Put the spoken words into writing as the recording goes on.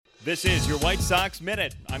This is your White Sox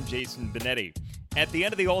Minute. I'm Jason Benetti. At the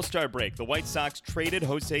end of the All-Star break, the White Sox traded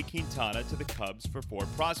Jose Quintana to the Cubs for 4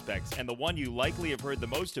 prospects, and the one you likely have heard the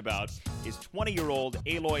most about is 20-year-old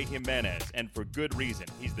Eloy Jimenez, and for good reason.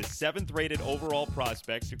 He's the 7th-rated overall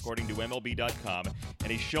prospect, according to MLB.com,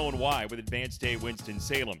 and he's shown why with Advanced Day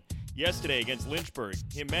Winston-Salem. Yesterday against Lynchburg,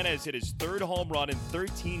 Jimenez hit his 3rd home run in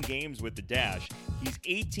 13 games with the Dash. He's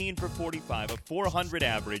 18 for 45, a .400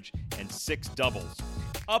 average, and 6 doubles.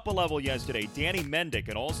 Up a level yesterday, Danny Mendick,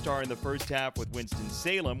 an all-star in the first half with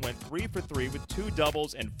Winston-Salem, went 3 for 3 with 2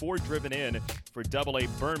 doubles and 4 driven in for AA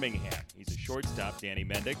Birmingham. He's a shortstop, Danny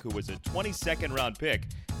Mendick, who was a 22nd-round pick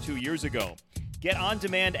 2 years ago. Get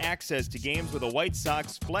on-demand access to games with a White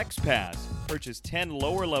Sox Flex Pass. Purchase 10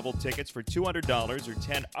 lower-level tickets for $200 or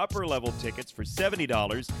 10 upper-level tickets for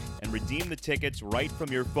 $70 and redeem the tickets right from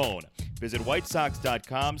your phone. Visit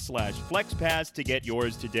whitesox.com/FlexPass to get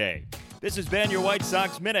yours today. This has been your White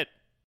Sox Minute.